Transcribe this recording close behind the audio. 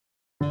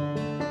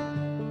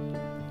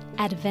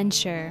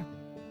Adventure.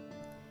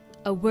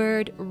 A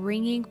word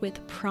ringing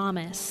with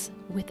promise,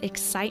 with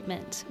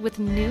excitement, with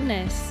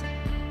newness.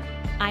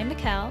 I'm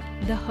Mikkel,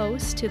 the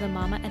host to the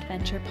Mama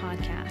Adventure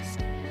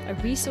podcast, a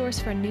resource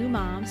for new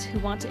moms who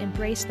want to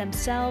embrace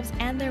themselves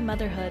and their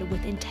motherhood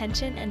with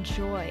intention and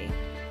joy.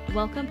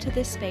 Welcome to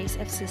this space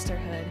of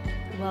sisterhood.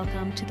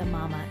 Welcome to the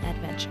Mama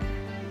Adventure.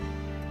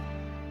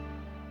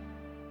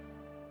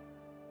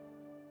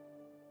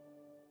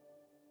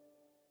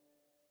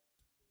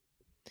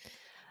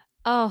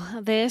 Oh,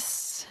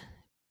 this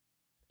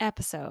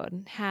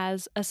episode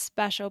has a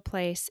special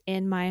place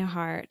in my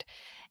heart,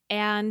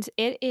 and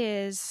it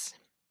is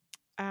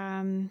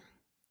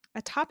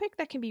a topic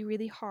that can be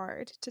really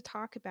hard to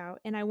talk about.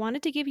 And I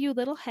wanted to give you a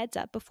little heads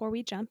up before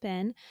we jump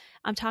in.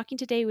 I'm talking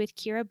today with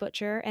Kierra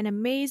Butcher, an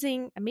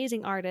amazing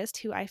artist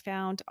who I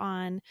found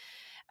on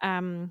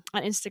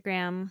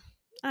Instagram,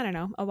 I don't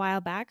know, a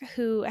while back,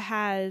 who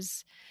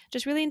has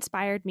just really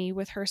inspired me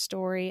with her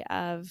story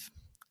of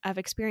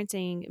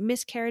experiencing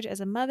miscarriage as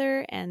a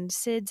mother and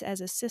SIDS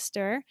as a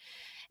sister.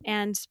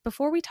 And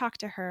before we talk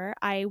to her,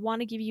 I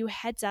want to give you a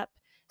heads up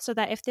so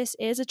that if this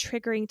is a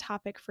triggering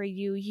topic for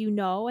you, you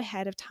know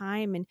ahead of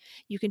time and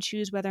you can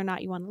choose whether or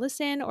not you want to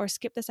listen or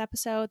skip this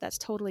episode. That's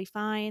totally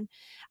fine.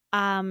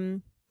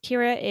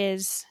 Kierra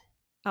is,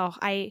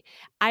 I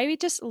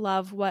just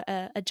love what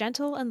a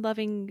gentle and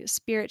loving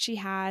spirit she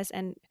has,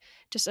 and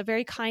just a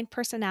very kind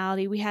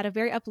personality. We had a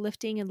very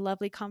uplifting and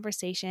lovely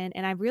conversation,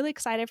 and I'm really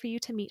excited for you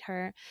to meet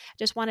her.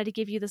 Just wanted to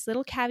give you this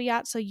little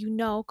caveat so you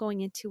know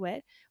going into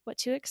it what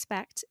to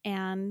expect.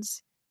 And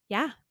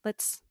yeah,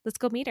 let's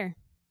go meet her.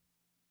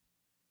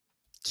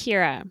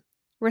 Kierra,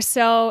 we're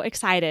so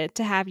excited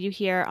to have you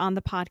here on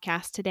the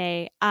podcast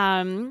today.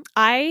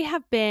 I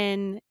have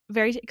been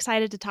very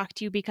excited to talk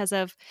to you because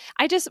of,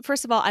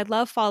 first of all, I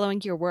love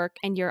following your work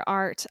and your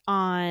art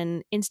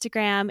on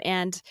Instagram.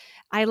 And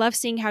I love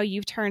seeing how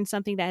you've turned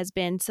something that has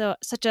been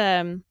such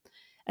a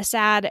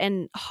sad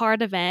and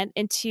hard event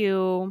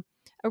into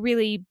a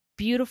really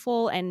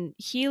beautiful and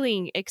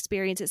healing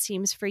experience, it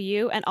seems, for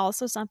you, and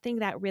also something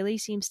that really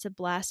seems to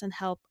bless and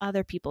help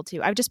other people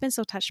too. I've just been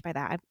so touched by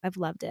that. I've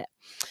loved it.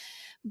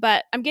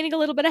 But I'm getting a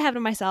little bit ahead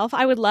of myself.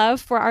 I would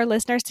love for our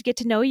listeners to get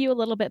to know you a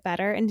little bit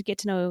better and to get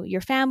to know your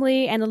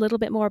family and a little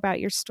bit more about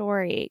your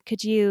story.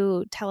 Could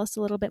you tell us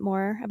a little bit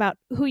more about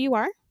who you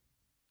are?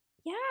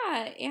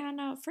 Yeah,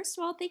 and first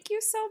of all, thank you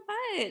so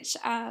much.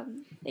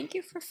 Thank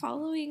you for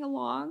following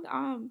along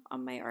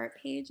on my art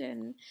page,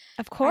 and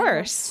Of I love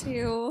course.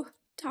 to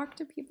talk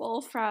to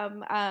people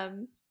from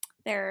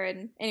there.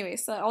 And anyway,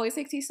 so it always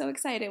makes me so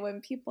excited when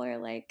people are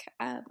like,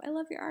 "I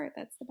love your art.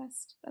 That's the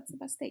best. That's the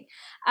best thing."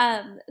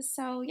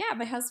 So yeah,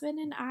 my husband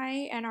and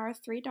I and our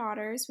three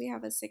daughters. We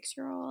have a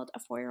 6-year-old, a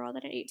 4-year-old,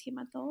 and an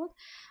 18-month-old.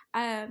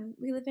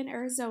 We live in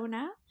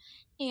Arizona,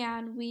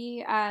 and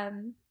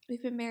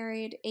we've been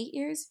married 8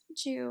 years in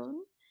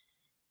June,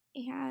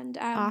 and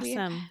we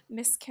have Awesome.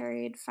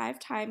 miscarried 5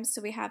 times.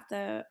 So we have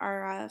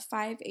our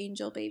 5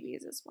 angel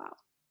babies as well.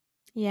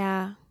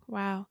 Yeah.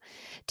 Wow.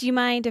 Do you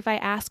mind if I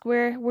ask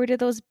where do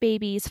those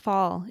babies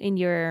fall in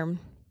your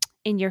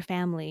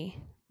family?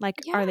 Like,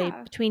 are they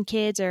Yeah, between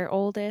kids or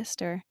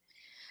oldest or?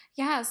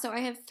 yeah. So I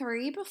have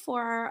three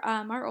before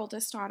our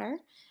oldest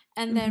daughter,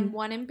 and then Mm-hmm.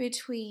 one in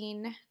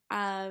between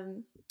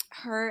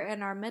her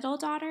and our middle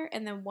daughter,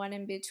 and then one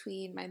in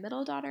between my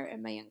middle daughter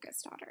and my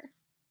youngest daughter.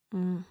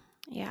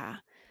 Yeah.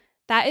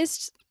 That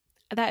is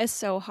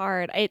so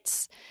hard.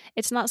 It's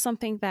not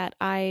something that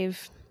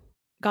I've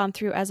gone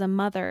through as a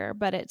mother,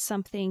 but it's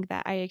something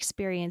that I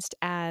experienced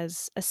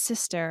as a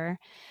sister.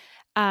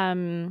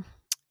 I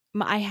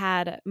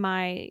had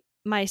my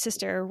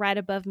sister right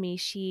above me.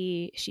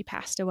 She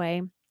passed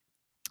away,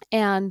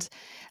 and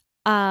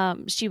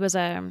she was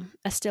a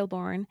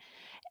stillborn,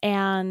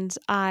 and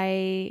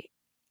I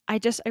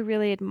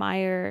really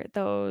admire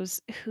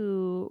those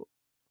who,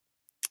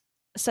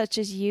 such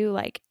as you,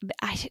 like,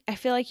 I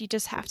feel like you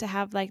just have to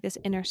have like this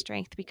inner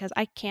strength, because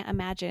I can't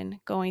imagine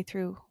going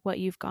through what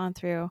you've gone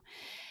through.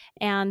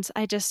 And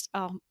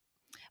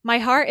my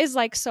heart is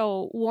like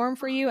so warm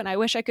for you, and I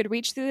wish I could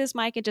reach through this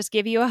mic and just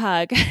give you a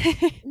hug.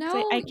 'Cause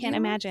No, I can't you as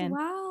imagine.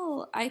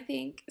 well. I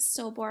think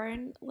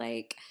stillborn,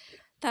 like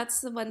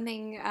that's the one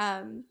thing,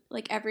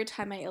 like every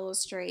time I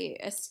illustrate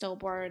a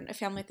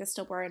family with a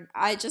stillborn,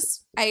 I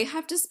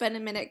have to spend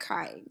a minute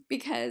crying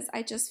because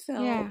I just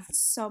feel Yeah.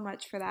 so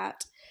much for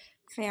that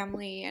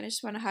family and I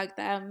just want to hug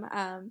them.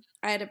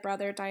 I had a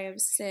brother die of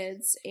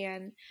SIDS,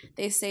 and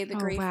they say the Oh,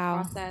 grief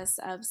wow. process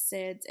of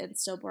SIDS and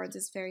stillborns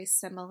is very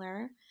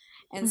similar.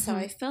 And so Hmm.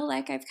 I feel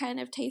like I've kind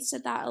of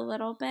tasted that a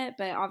little bit,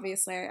 but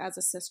obviously as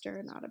a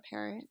sister, not a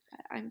parent,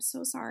 I'm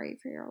so sorry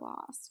for your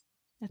loss.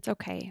 That's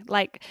okay.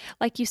 Like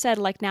you said,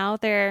 like now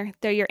they're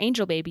your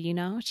angel baby, you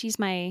know? She's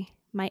my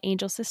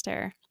angel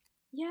sister.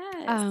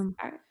 Yes. Um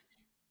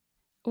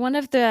one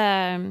of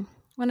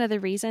the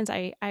reasons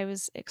I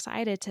was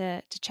excited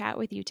to chat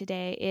with you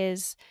today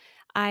is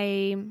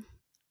I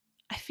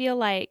I feel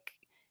like,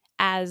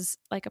 as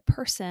like a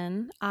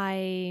person,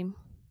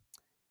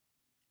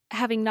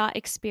 having not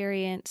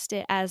experienced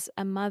it as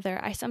a mother,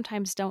 I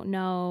sometimes don't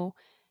know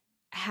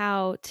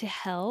how to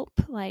help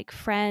like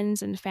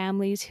friends and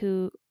families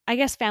who, I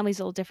guess family's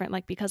a little different,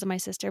 like because of my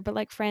sister, but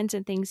like friends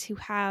and things who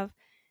have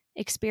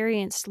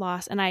experienced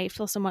loss, and I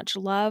feel so much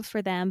love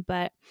for them.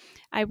 But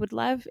I would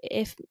love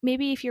if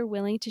maybe if you're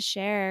willing to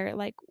share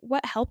like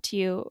what helped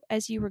you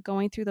as you were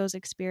going through those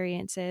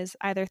experiences,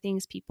 either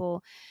things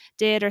people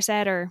did or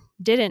said or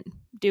didn't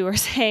do or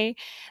say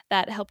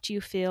that helped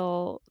you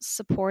feel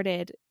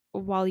supported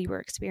while you were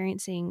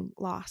experiencing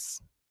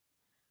loss.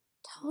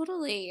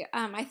 Totally.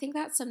 I think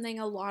that's something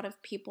a lot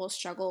of people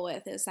struggle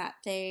with is that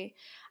I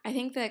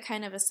think the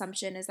kind of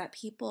assumption is that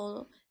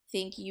people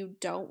think you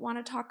don't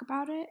want to talk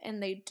about it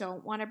and they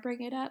don't want to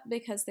bring it up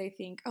because they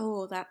think,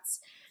 oh, that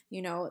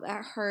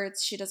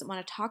hurts. She doesn't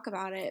want to talk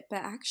about it.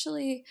 But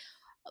actually,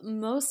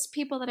 most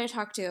people that I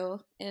talk to,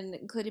 and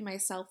including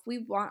myself, we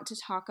want to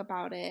talk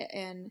about it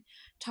and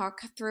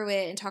talk through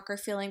it and talk our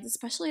feelings,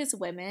 especially as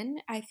women.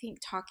 I think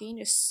talking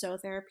is so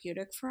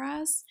therapeutic for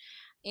us.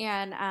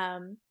 And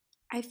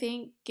I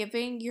think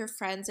giving your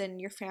friends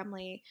and your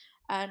family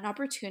an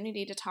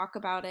opportunity to talk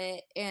about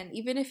it, and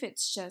even if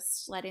it's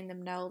just letting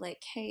them know,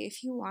 like, hey,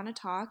 if you want to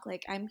talk,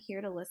 like, I'm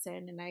here to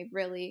listen, and I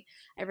really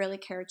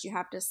care what you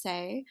have to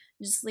say.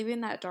 Just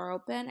leaving that door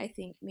open, I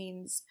think,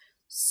 means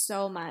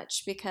so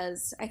much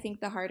because I think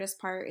the hardest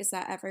part is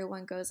that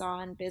everyone goes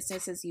on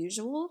business as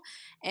usual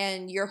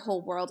and your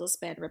whole world has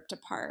been ripped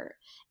apart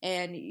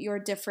and you're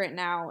different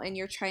now and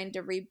you're trying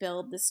to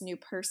rebuild this new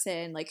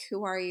person. Like,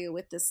 who are you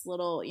with this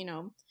little,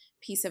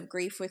 piece of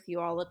grief with you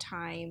all the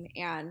time?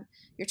 And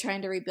you're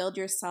trying to rebuild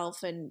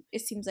yourself and it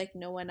seems like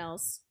no one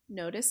else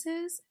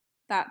notices.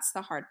 That's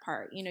the hard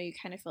part. You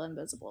kind of feel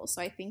invisible.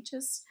 So I think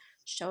just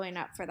showing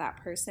up for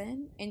that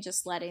person and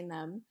just letting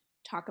them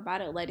talk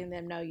about it, letting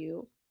them know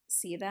you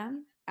see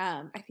them.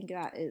 I think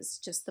that is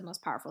just the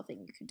most powerful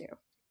thing you can do.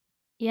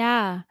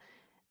 Yeah.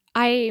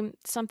 I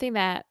something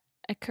that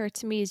occurred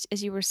to me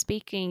as you were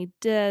speaking,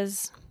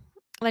 does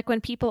like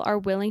when people are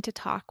willing to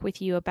talk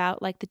with you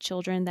about like the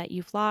children that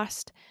you've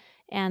lost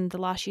and the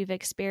loss you've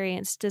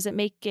experienced, does it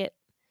make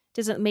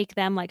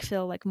them like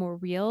feel like more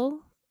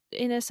real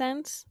in a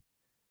sense?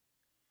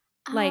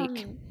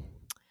 Like Um,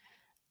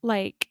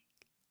 like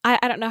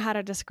I don't know how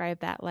to describe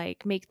that.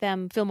 Like make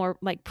them feel more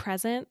like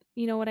present,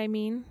 you know what I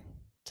mean?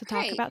 To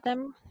talk right. about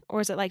them?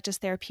 Or is it like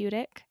just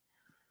therapeutic?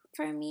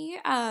 For me,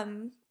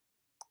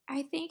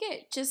 I think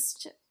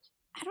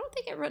I don't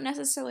think it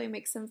necessarily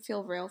makes them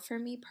feel real for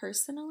me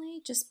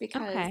personally, just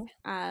Okay.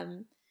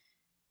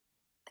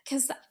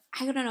 because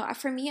I don't know.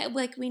 For me,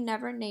 like we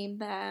never named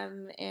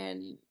them,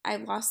 and I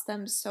lost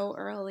them so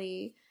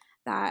early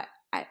that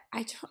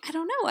I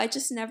don't know. I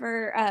just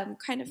never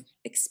kind of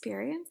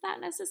experienced that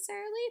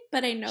necessarily.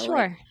 But I know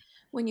like Sure.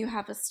 when you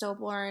have a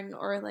stillborn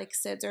or like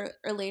SIDS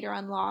or later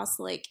on loss,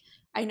 like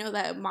I know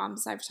that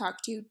moms I've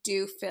talked to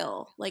do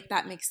feel like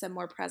that makes them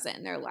more present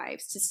in their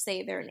lives to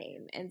say their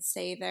name and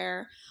say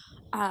their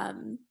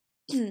um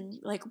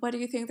like what do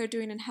you think they're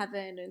doing in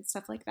heaven and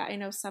stuff like that. I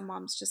know some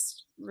moms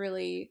just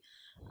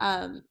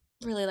um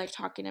really like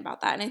talking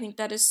about that and I think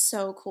that is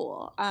so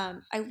cool.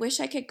 I wish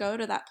I could go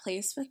to that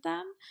place with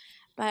them,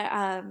 but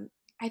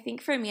I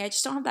think for me I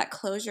just don't have that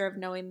closure of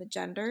knowing the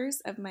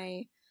genders of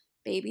my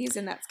babies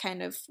and that's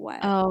kind of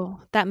what.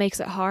 Oh, that makes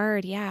it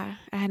hard. Yeah.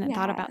 I hadn't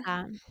thought Yeah. about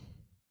that.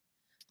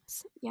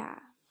 S- Yeah.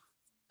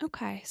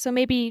 Okay. So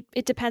maybe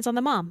it depends on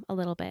the mom a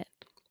little bit.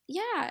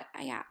 Yeah,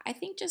 I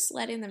think just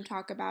letting them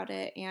talk about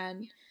it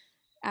and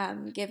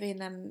giving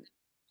them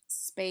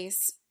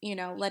space,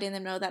 letting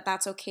them know that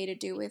that's okay to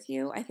do with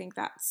you. I think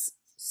that's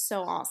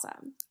so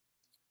awesome.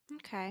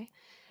 Okay.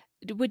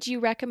 Would you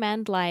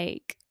recommend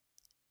like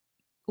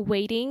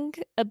waiting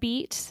a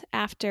beat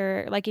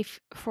after, like, if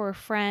for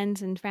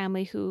friends and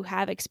family who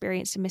have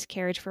experienced a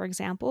miscarriage, for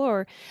example,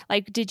 or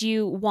like, did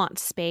you want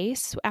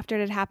space after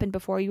it had happened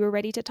before you were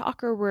ready to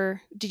talk,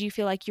 or did you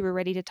feel like you were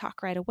ready to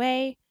talk right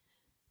away?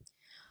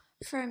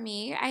 For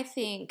me, I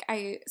think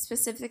I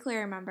specifically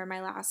remember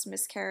my last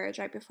miscarriage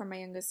right before my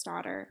youngest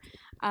daughter.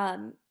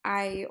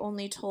 I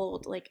only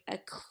told like a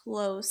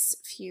close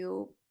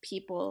few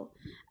people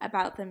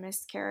about the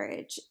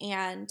miscarriage,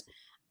 and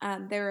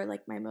they were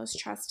like my most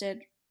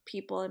trusted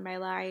people in my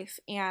life.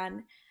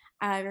 And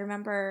I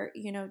remember,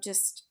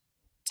 just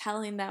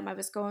telling them I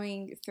was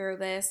going through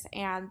this,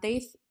 and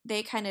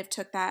they kind of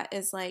took that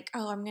as like,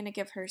 oh, I'm gonna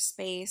give her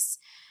space,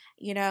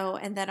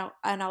 and then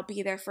I'll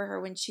be there for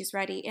her when she's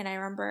ready. And I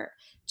remember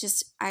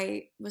just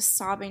I was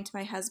sobbing to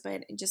my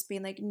husband and just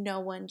being like, no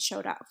one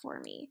showed up for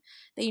me.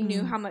 They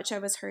knew Mm, how much I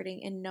was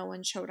hurting and no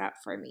one showed up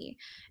for me.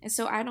 And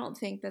so I don't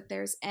think that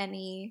there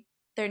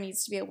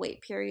needs to be a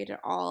wait period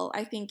at all.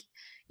 I think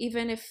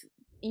even if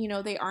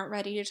they aren't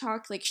ready to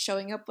talk, like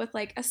showing up with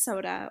like a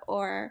soda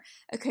or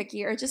a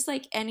cookie or just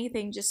like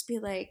anything, just be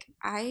like,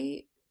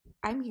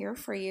 I'm here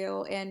for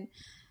you. And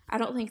I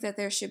don't think that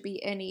there should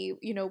be any,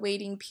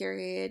 waiting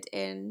period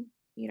in,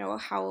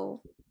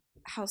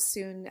 how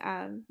soon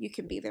you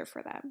can be there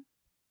for them.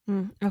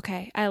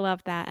 okay, I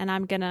love that, and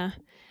I'm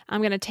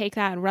gonna take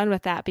that and run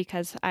with that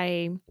because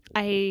I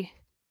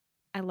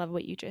I love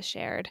what you just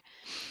shared.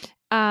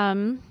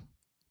 Um,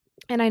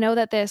 and I know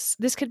that this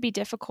could be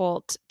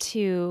difficult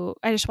to.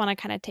 I just want to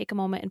kind of take a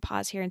moment and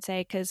pause here and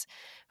say, because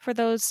for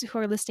those who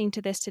are listening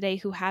to this today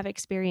who have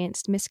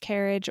experienced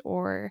miscarriage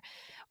or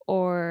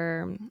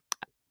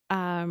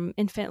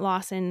infant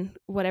loss in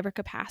whatever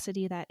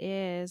capacity that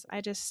is,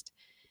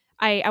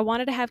 I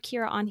wanted to have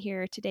Kierra on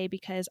here today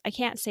because I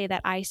can't say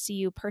that I see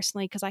you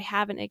personally because I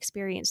haven't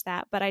experienced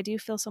that, but I do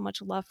feel so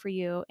much love for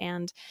you.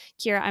 And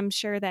Kierra, I'm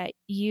sure that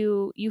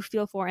you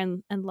feel for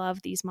and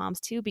love these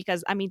moms too,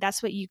 because I mean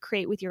that's what you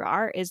create with your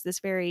art, is this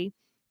very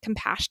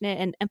compassionate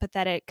and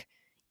empathetic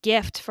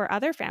gift for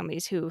other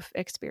families who've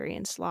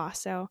experienced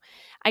loss. So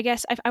I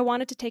guess I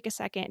wanted to take a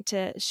second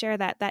to share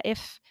that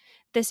if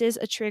this is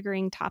a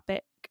triggering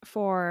topic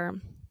for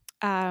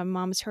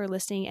moms who are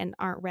listening and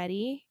aren't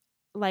ready,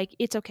 like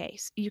it's okay,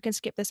 you can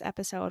skip this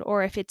episode.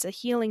 Or if it's a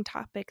healing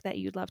topic that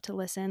you'd love to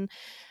listen,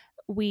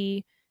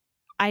 we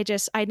I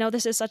know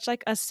this is such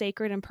like a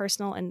sacred and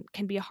personal and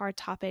can be a hard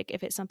topic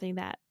if it's something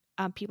that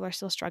people are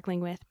still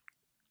struggling with.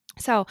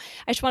 So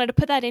I just wanted to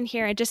put that in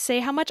here and just say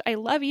how much I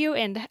love you.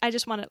 And I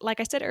just want to, like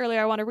I said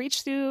earlier, I want to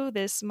reach through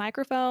this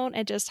microphone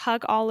and just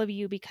hug all of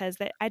you because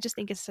I just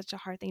think it's such a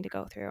hard thing to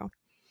go through.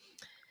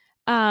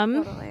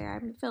 Totally. I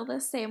feel the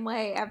same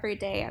way every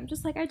day. I'm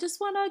just like, I just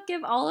want to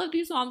give all of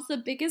these moms the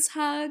biggest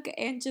hug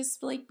and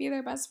just like be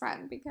their best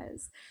friend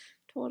because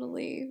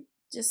totally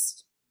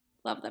just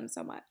love them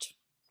so much.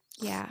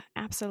 Yeah,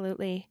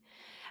 absolutely.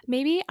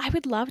 Maybe I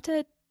would love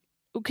to.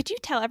 Could you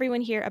tell everyone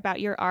here about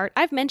your art?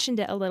 I've mentioned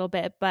it a little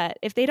bit, but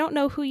if they don't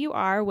know who you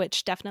are,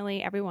 which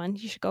definitely everyone,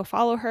 you should go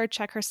follow her,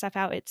 check her stuff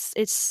out.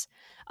 It's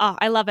oh,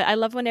 I love it. I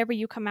love whenever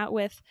you come out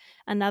with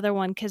another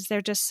one because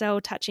they're just so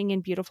touching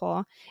and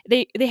beautiful.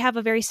 They have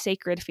a very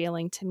sacred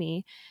feeling to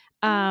me.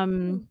 Oh,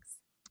 Um, thanks.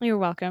 you're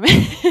welcome.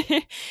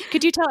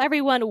 Could you tell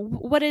everyone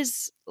what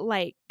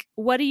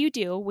do you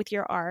do with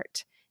your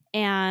art,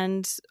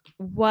 and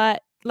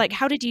what like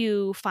how did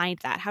you find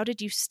that? How did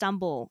you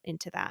stumble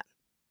into that?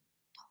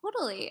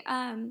 Totally.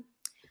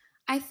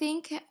 I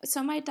think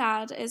so. My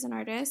dad is an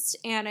artist,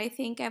 and I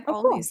think I've Oh, cool.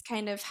 always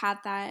kind of had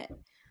that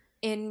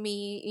in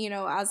me,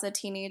 as a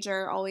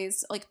teenager,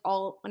 always like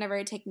all whenever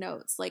I take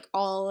notes, like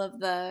all of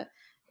the,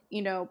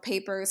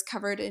 papers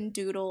covered in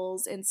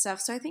doodles and stuff.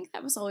 So I think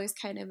that was always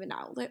kind of an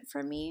outlet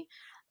for me.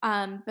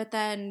 But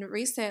then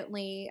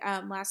recently,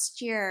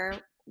 last year,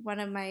 one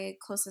of my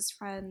closest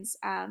friends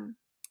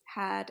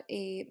had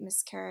a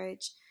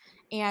miscarriage,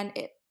 and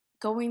it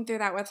going through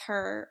that with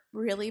her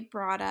really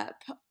brought up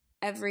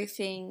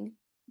everything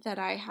that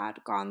I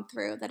had gone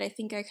through that I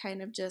think I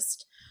kind of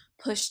just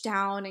pushed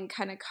down and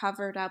kind of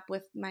covered up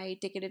with my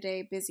day to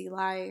day busy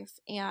life.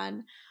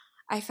 And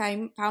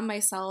found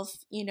myself,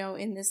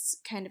 in this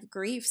kind of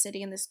grief,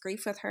 sitting in this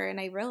grief with her. And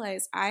I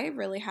realized I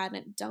really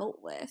hadn't dealt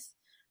with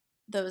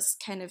those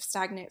kind of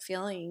stagnant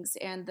feelings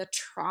and the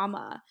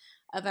trauma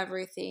of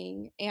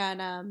everything.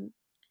 And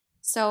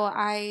so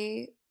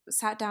I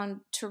sat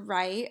down to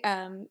write.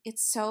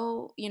 It's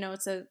so,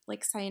 it's a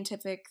like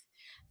scientific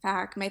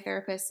fact. My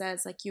therapist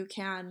says like you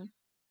can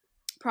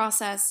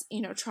process,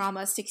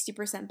 trauma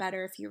 60%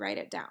 better if you write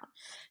it down.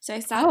 So I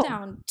sat Oh,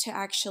 down to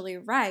actually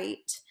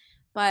write,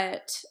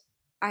 but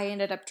I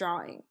ended up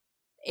drawing.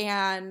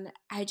 And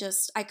I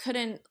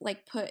couldn't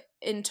like put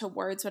into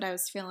words what I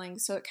was feeling.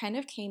 So it kind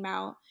of came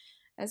out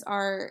as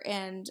art,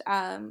 and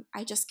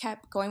I just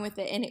kept going with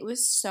it. And it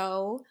was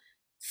so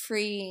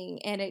freeing,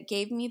 and it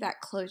gave me that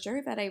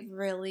closure that I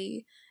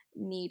really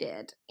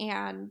needed.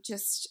 And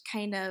just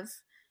kind of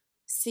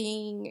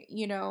seeing,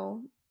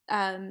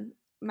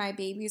 my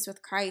babies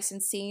with Christ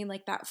and seeing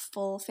like that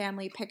full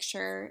family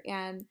picture.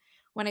 And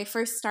when I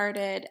first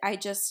started, I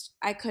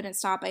couldn't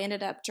stop. I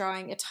ended up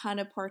drawing a ton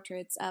of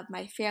portraits of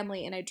my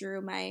family, and I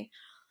drew my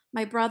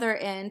brother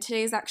in.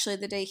 Today's actually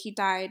the day he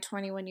died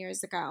 21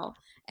 years ago.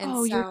 And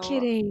oh, you're so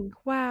kidding.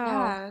 Wow.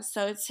 yeah,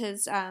 so it's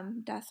his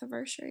death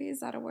anniversary. Is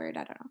that a word?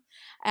 I don't know.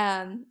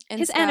 And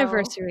His so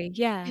anniversary.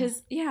 Yeah.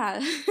 his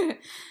yeah.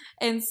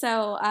 And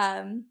so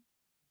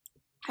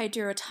I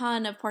drew a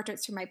ton of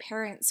portraits from my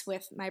parents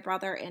with my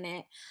brother in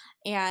it.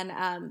 And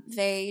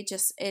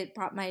it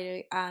brought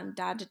my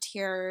dad to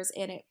tears,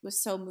 and it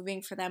was so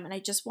moving for them. And I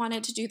just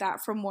wanted to do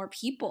that for more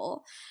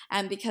people,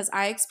 because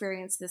I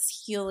experienced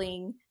this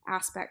healing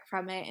aspect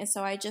from it. And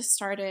so I just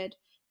started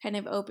kind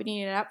of opening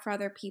it up for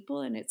other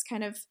people, and it's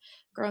kind of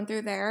grown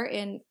through there.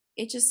 And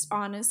it just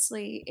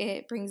honestly,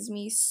 it brings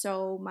me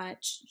so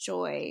much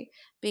joy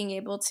being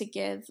able to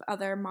give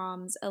other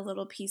moms a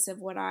little piece of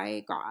what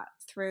I got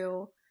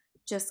through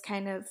just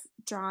kind of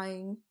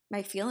drawing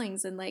my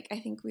feelings. And like I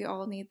think we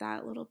all need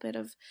that little bit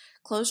of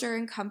closure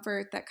and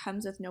comfort that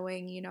comes with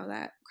knowing,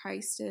 that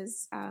Christ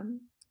is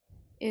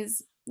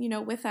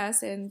with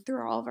us and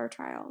through all of our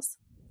trials.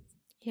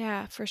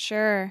 Yeah, for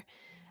sure.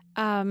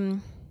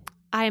 Um,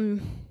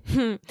 I'm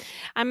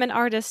I'm an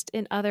artist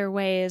in other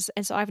ways,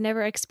 and so I've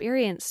never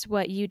experienced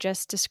what you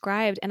just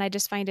described, and I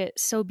just find it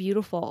so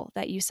beautiful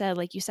that you said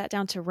like you sat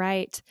down to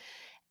write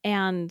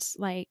and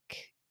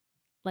like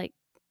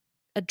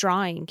a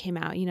drawing came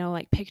out,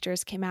 like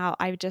pictures came out.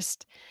 I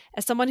just,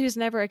 as someone who's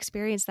never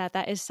experienced that,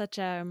 that is such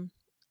an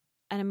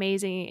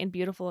amazing and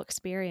beautiful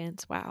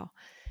experience. Wow.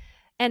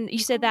 And you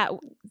said Oh, that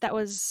that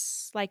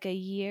was like a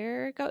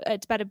year ago.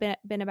 It's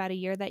been about a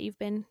year that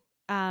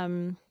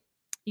um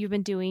you've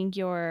been doing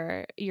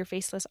your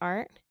faceless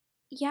art.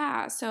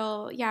 yeah.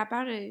 So yeah,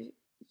 about a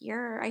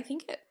year. I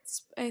think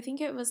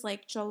it was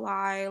like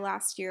July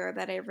last year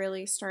that I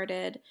really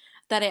started,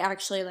 that I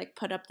actually like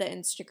put up the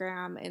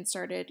Instagram and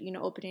started,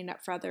 opening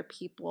up for other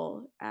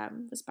people.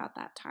 Was about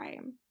that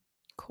time.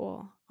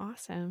 Cool.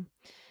 Awesome.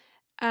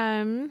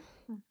 Um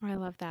Hmm. I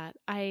love that.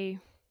 I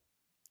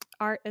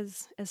art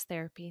is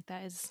therapy.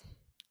 That is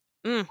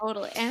mm.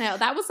 Totally.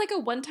 And that was like a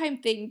one-time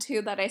thing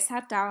too, that I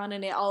sat down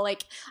and it all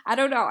like, I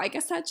don't know, I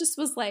guess that just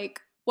was like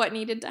what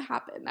needed to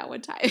happen that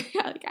one time.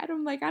 I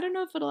don't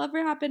know if it'll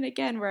ever happen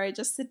again where I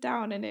just sit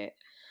down and it,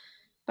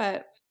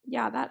 but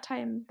yeah, that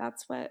time,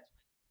 that's what,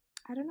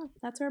 I don't know,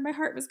 that's where my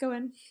heart was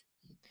going.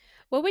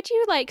 What would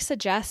you like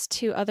suggest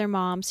to other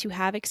moms who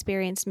have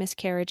experienced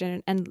miscarriage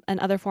and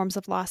other forms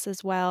of loss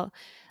as well,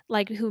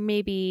 like who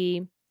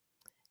maybe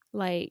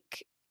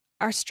like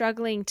are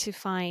struggling to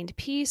find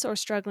peace or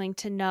struggling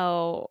to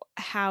know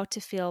how to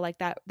feel like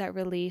that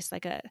release,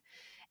 like a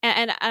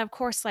and of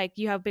course, like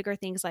you have bigger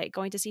things like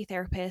going to see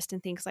therapists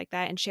and things like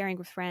that and sharing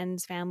with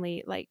friends,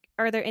 family. Like,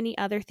 are there any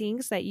other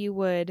things that you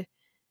would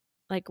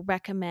like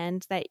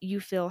recommend that you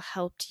feel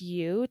helped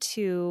you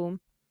to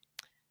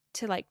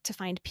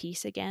find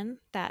peace again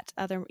that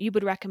other you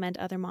would recommend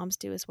other moms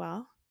do as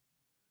well?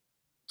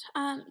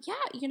 Yeah,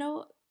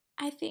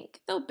 I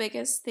think the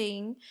biggest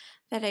thing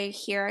that I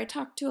hear, I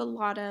talk to a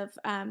lot of,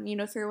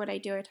 through what I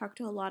do, I talk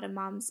to a lot of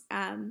moms,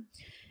 and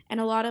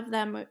a lot of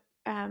them,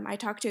 I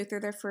talk to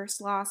through their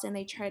first loss, and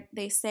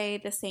they say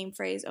the same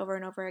phrase over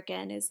and over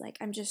again is like,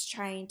 I'm just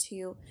trying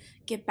to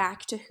get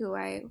back to who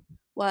I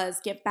was,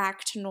 get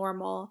back to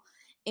normal.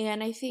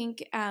 And I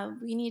think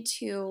we need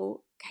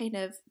to kind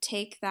of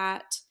take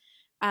that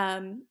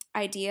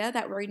idea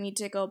that we need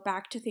to go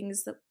back to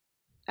things that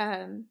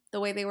the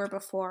way they were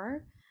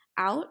before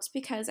out,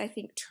 because I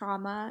think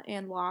trauma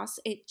and loss,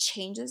 it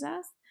changes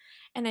us.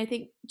 And I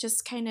think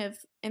just kind of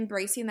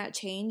embracing that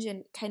change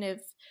and kind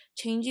of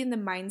changing the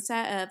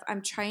mindset of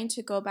I'm trying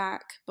to go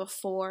back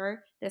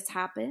before this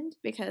happened,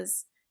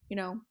 because,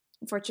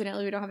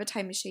 unfortunately we don't have a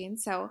time machine.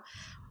 So,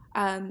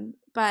 and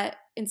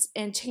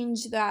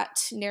change that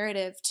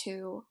narrative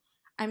to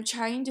I'm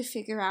trying to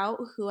figure out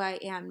who I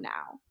am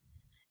now,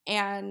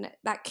 and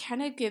that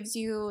kind of gives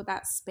you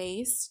that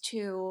space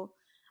to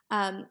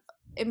um,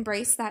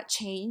 embrace that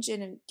change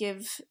and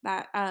give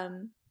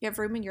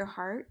room in your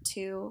heart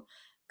to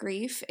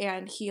grief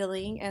and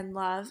healing and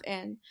love.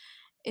 And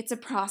it's a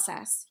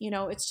process,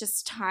 it's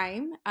just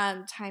time.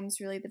 Time's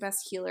really the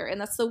best healer,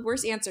 and that's the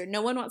worst answer.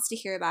 No one wants to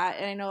hear that,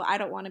 and I know I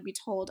don't want to be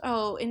told,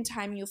 oh, in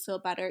time you'll feel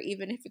better.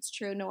 Even if it's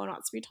true, no one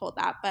wants to be told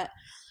that. But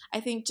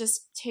I think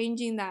just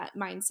changing that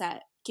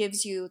mindset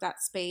gives you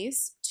that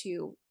space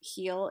to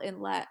heal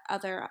and let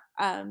other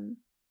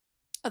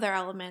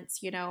elements,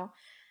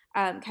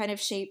 kind of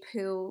shape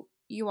who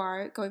you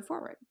are going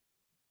forward.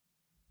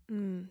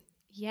 Mm,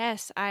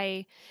 yes,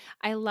 I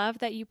love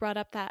that you brought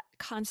up that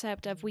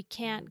concept of we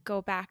can't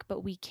go back,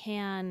 but we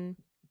can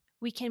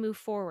move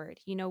forward.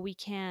 We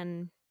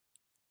can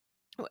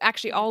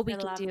actually Yes, all I we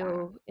can love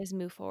that. do is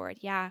move forward.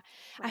 Yeah.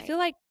 I Right. feel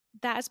like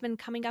that has been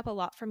coming up a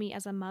lot for me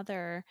as a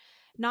mother,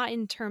 not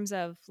in terms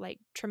of like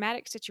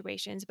traumatic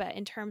situations, but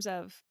in terms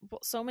of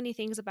so many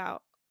things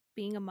about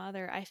being a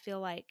mother, I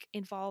feel like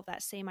involve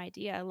that same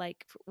idea.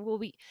 Like,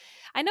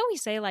 I know we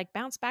say like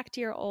bounce back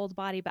to your old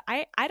body, but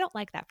I don't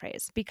like that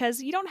phrase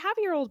because you don't have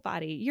your old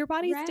body. Your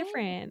body's Right.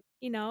 different.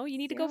 You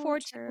need to go So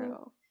forward to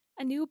true.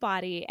 a new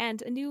body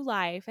and a new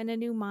life and a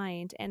new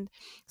mind. And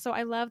so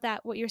I love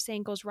that what you're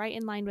saying goes right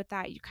in line with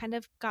that. You kind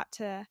of got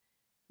to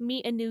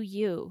meet a new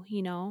you,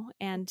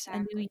 and a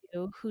new Exactly.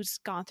 you who's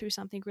gone through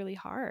something really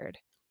hard.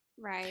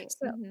 Right.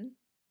 So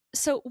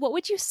so what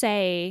would you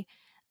say,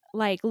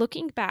 like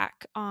looking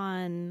back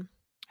on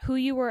who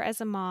you were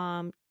as a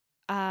mom,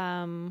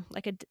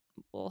 like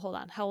well, hold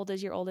on. How old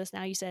is your oldest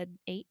now? You said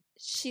 8?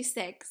 She's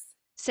 6.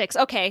 6.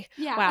 Okay.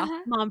 Yeah. Wow.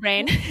 Uh-huh. Mom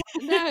brain.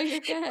 No, you're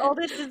good.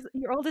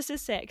 Your oldest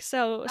is 6.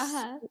 So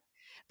Uh-huh.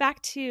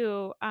 back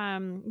to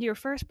your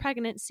first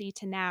pregnancy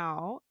to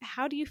now,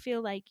 how do you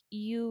feel like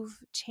you've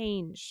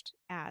changed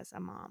as a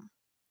mom?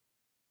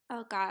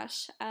 Oh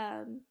gosh.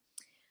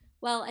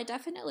 Well, I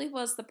definitely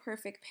was the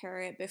perfect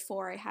parent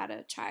before I had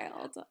a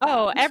child.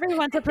 Oh,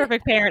 everyone's a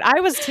perfect parent.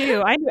 I was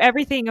too. I knew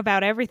everything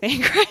about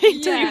everything, right?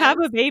 Until you have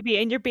Yes. a baby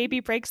and your baby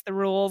breaks the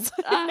rules.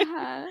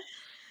 Uh-huh.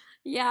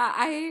 Yeah,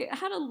 I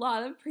had a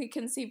lot of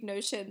preconceived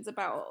notions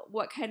about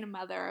what kind of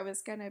mother I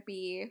was gonna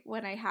be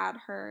when I had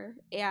her.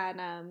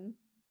 And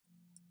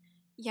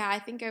yeah, I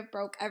think I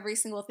broke every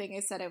single thing I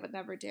said I would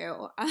never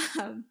do.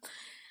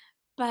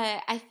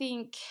 But I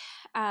think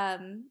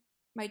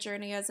my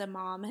journey as a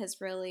mom has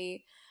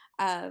really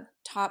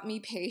taught me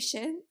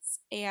patience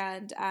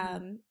and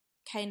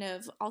kind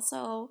of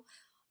also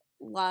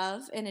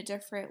love in a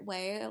different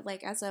way.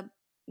 Like as a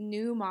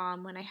new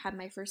mom, when I had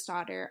my first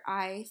daughter,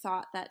 I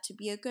thought that to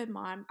be a good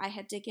mom, I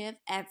had to give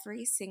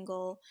every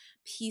single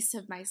piece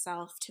of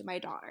myself to my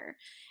daughter.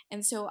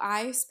 And so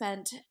I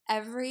spent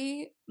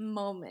every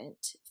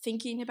moment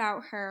thinking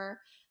about her,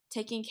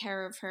 taking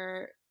care of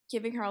her,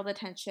 giving her all the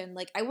attention.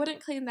 Like, I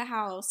wouldn't clean the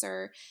house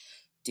or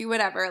do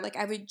whatever. Like,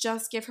 I would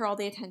just give her all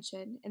the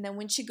attention. And then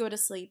when she'd go to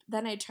sleep,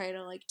 then I'd try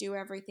to like do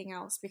everything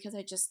else because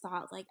I just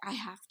thought like I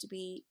have to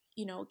be,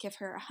 give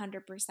her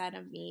 100%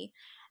 of me.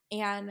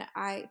 And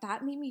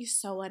that made me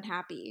so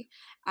unhappy.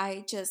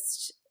 I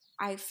just,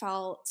 I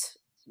felt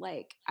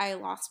like I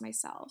lost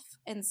myself.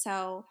 And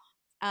so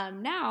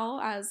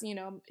now, as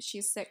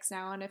she's 6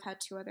 now, and I've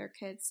had 2 other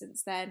kids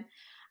since then,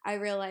 I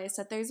realized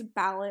that there's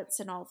balance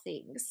in all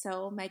things.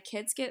 So my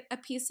kids get a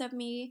piece of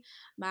me,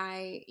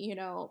 my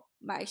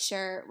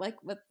share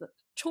like with the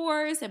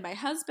chores and my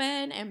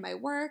husband and my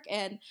work,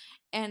 and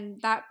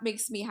that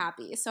makes me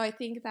happy. So I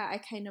think that I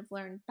kind of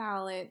learned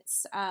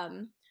balance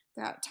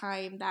throughout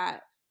time,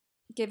 that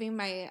giving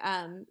my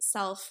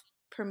self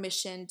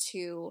permission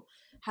to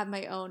have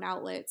my own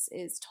outlets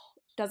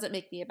doesn't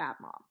make me a bad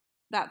mom.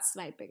 That's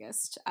my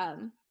biggest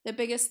the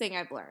biggest thing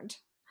I've learned.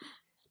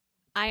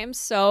 I am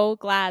so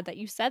glad that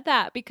you said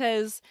that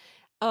because,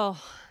 oh,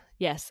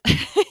 yes.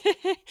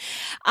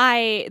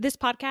 This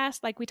podcast,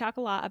 like we talk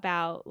a lot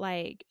about,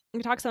 like,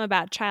 we talk some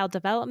about child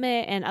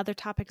development and other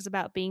topics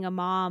about being a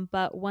mom.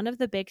 But one of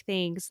the big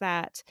things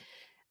that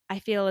I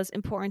feel is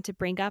important to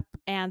bring up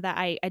and that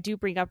I do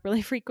bring up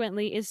really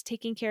frequently is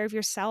taking care of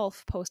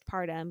yourself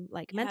postpartum,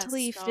 like Yes,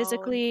 mentally, so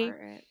physically.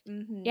 important.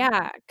 Mm-hmm.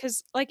 Yeah,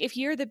 because like if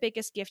you're the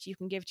biggest gift you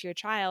can give to your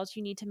child,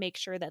 you need to make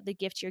sure that the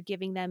gift you're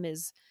giving them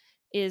is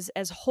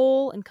as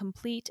whole and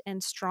complete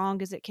and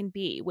strong as it can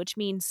be, which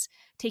means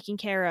taking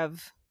care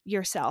of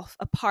yourself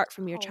apart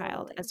from your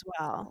child Totally. as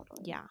well.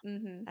 Totally. Yeah.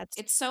 Mm-hmm. That's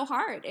It's so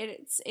hard.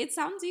 It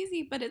sounds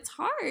easy, but it's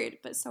hard,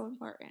 but so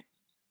important.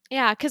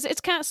 Yeah, because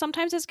it's kind of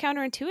sometimes it's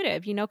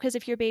counterintuitive, because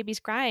if your baby's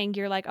crying,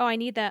 you're like, oh, I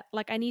need that,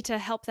 like I need to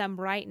help them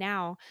right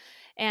now.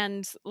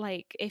 And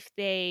like if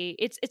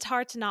it's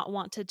hard to not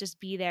want to just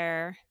be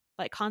there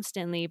like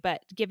constantly,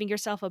 but giving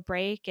yourself a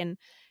break and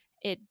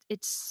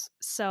it's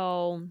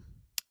so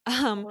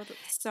um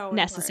So important.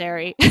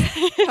 necessary.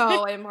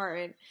 So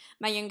important.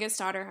 My youngest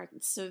daughter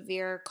had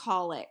severe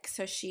colic,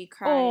 so she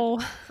cried Oh.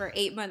 for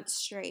 8 months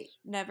straight,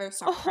 never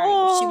stopped crying.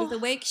 If she was Oh.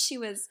 awake,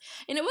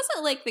 and it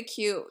wasn't like the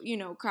cute,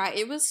 cry.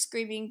 It was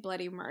screaming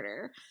bloody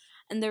murder,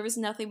 and there was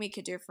nothing we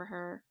could do for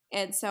her.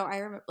 And so I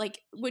remember,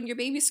 like, when your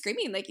baby's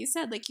screaming, like you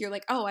said, like you're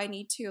like, oh, I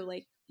need to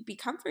like be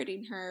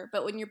comforting her,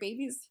 but when your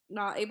baby's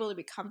not able to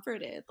be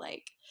comforted,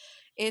 like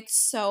it's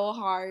so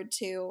hard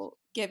to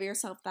give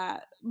yourself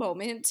that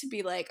moment to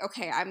be like,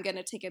 okay, I'm going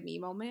to take a me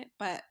moment,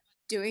 but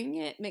doing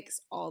it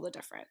makes all the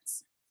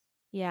difference.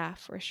 Yeah,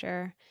 for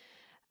sure.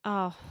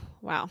 Oh,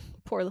 wow.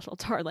 Poor little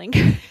darling.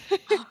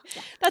 Oh,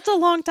 yeah. That's a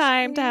long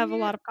time to have a She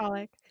lot of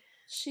colic.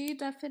 she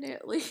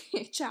definitely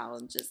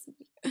challenges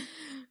me.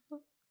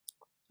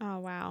 Oh,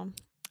 wow.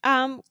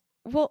 Um,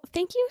 well,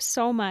 thank you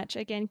so much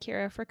again,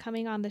 Kira, for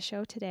coming on the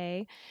show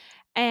today.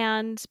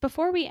 And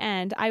before we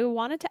end, I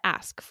wanted to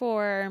ask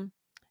for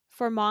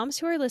moms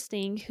who are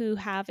listening who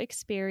have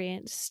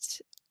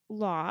experienced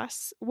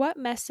loss, what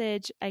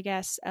message, I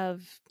guess,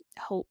 of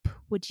hope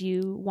would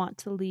you want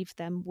to leave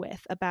them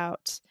with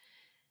about,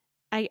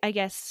 I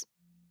guess,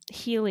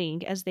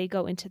 healing as they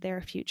go into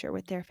their future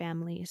with their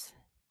families?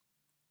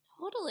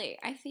 Totally.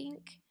 I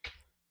think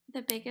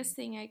the biggest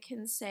thing I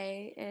can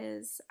say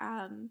is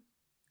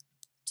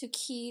to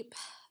keep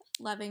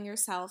loving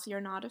yourself.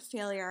 You're not a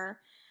failure.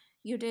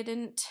 You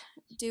didn't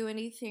do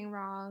anything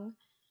wrong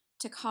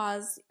to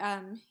cause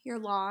your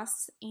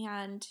loss,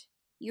 and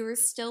you are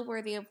still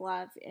worthy of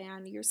love,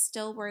 and you're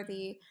still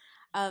worthy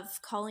of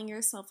calling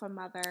yourself a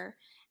mother.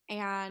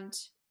 And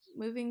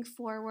moving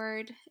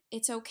forward,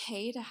 it's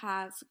okay to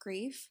have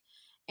grief,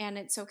 and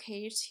it's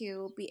okay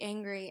to be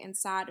angry and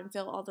sad and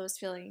feel all those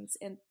feelings,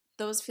 and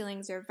those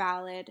feelings are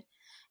valid.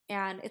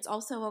 And it's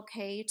also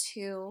okay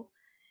to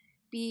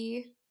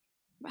be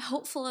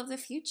hopeful of the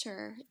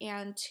future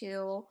and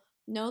to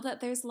know that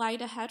there's light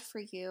ahead for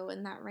you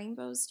and that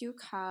rainbows do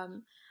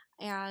come,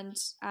 and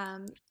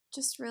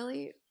just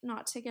really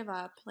not to give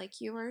up. Like,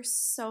 you are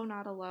so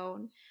not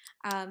alone.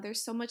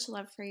 There's so much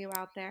love for you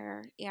out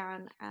there,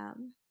 and I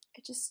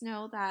just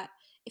know that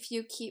if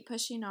you keep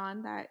pushing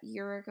on, that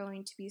you're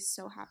going to be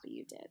so happy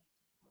you did.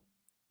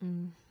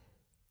 Mm.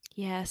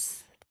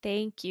 Yes.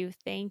 Thank you.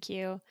 Thank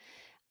you.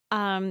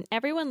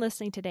 Everyone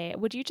listening today,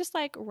 would you just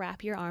like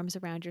wrap your arms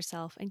around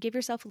yourself and give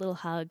yourself a little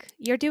hug?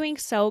 You're doing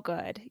so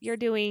good. You're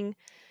doing,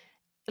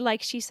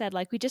 like she said,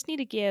 like we just need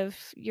to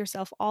give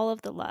yourself all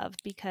of the love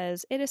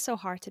because it is so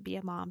hard to be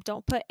a mom.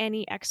 Don't put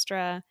any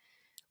extra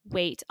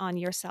weight on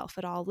yourself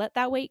at all. Let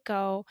that weight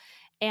go.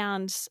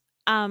 And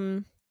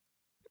um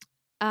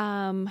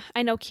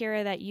I know,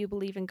 Kira, that you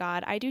believe in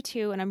God. I do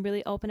too, and I'm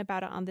really open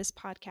about it on this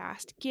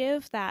podcast.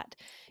 Give that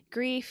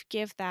grief,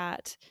 give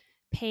that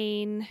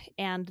pain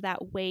and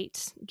that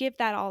weight, give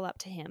that all up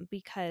to him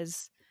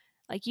because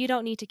Like, you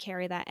don't need to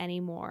carry that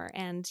anymore,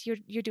 and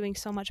you're doing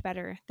so much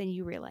better than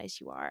you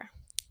realize you are.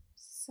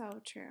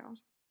 So true.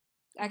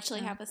 I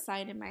actually Awesome. have a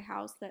sign in my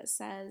house that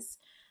says,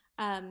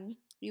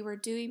 you are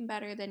doing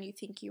better than you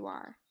think you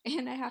are.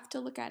 And I have to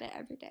look at it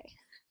every day.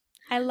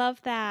 I love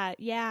that.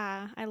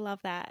 Yeah, I love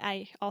that.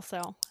 I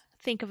also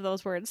think of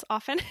those words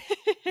often.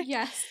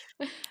 Yes.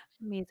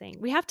 Amazing.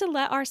 We have to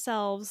let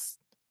ourselves,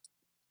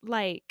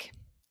 like,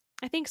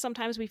 I think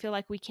sometimes we feel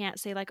like we can't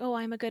say, like, oh,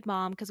 I'm a good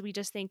mom, because we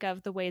just think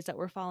of the ways that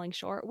we're falling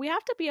short. We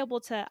have to be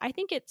able to, I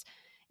think it's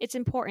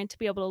important to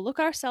be able to look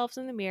ourselves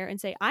in the mirror and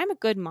say, I'm a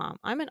good mom.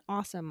 I'm an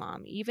awesome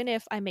mom. Even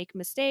if I make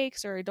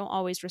mistakes or don't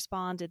always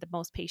respond in the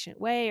most patient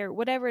way or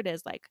whatever it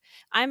is, like,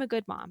 I'm a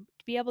good mom.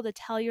 To be able to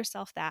tell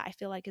yourself that, I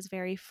feel like is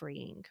very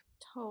freeing.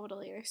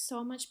 Totally. There's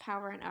so much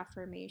power in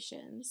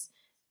affirmations.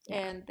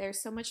 Yeah. And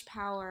there's so much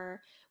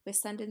power with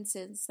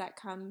sentences that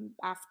come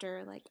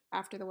after, like,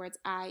 after the words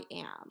I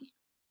am.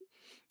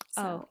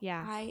 Oh, So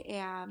yeah. I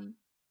am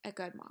a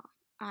good mom.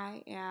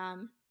 I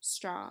am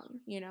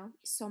strong,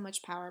 so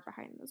much power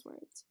behind those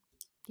words.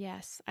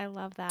 Yes, I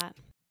love that.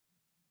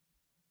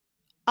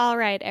 All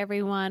right,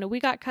 everyone. We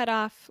got cut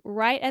off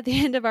right at the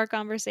end of our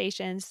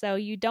conversation, so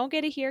you don't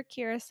get to hear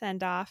Kierra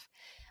send off.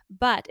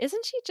 But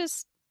isn't she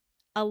just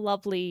a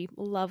lovely,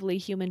 lovely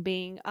human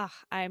being? Ugh,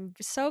 I'm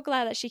so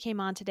glad that she came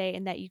on today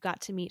and that you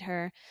got to meet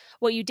her.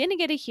 What you didn't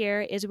get to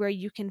hear is where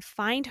you can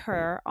find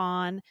her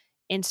on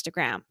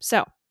Instagram.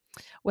 So,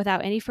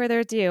 without any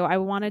further ado, I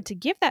wanted to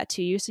give that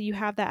to you so you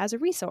have that as a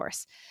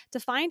resource. To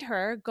find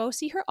her, go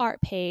see her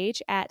art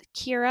page at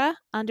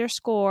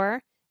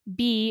Kierra_B_art.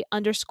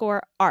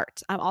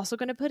 I'm also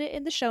going to put it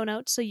in the show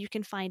notes so you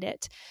can find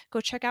it.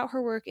 Go check out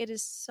her work. It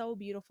is so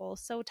beautiful,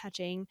 so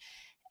touching.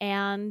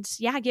 And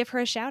yeah, give her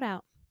a shout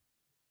out.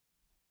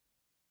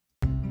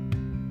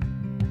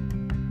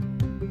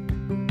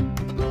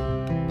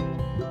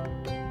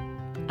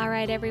 All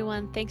right,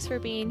 everyone. Thanks for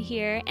being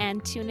here,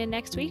 and tune in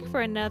next week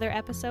for another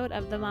episode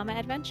of The Mama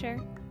Adventure.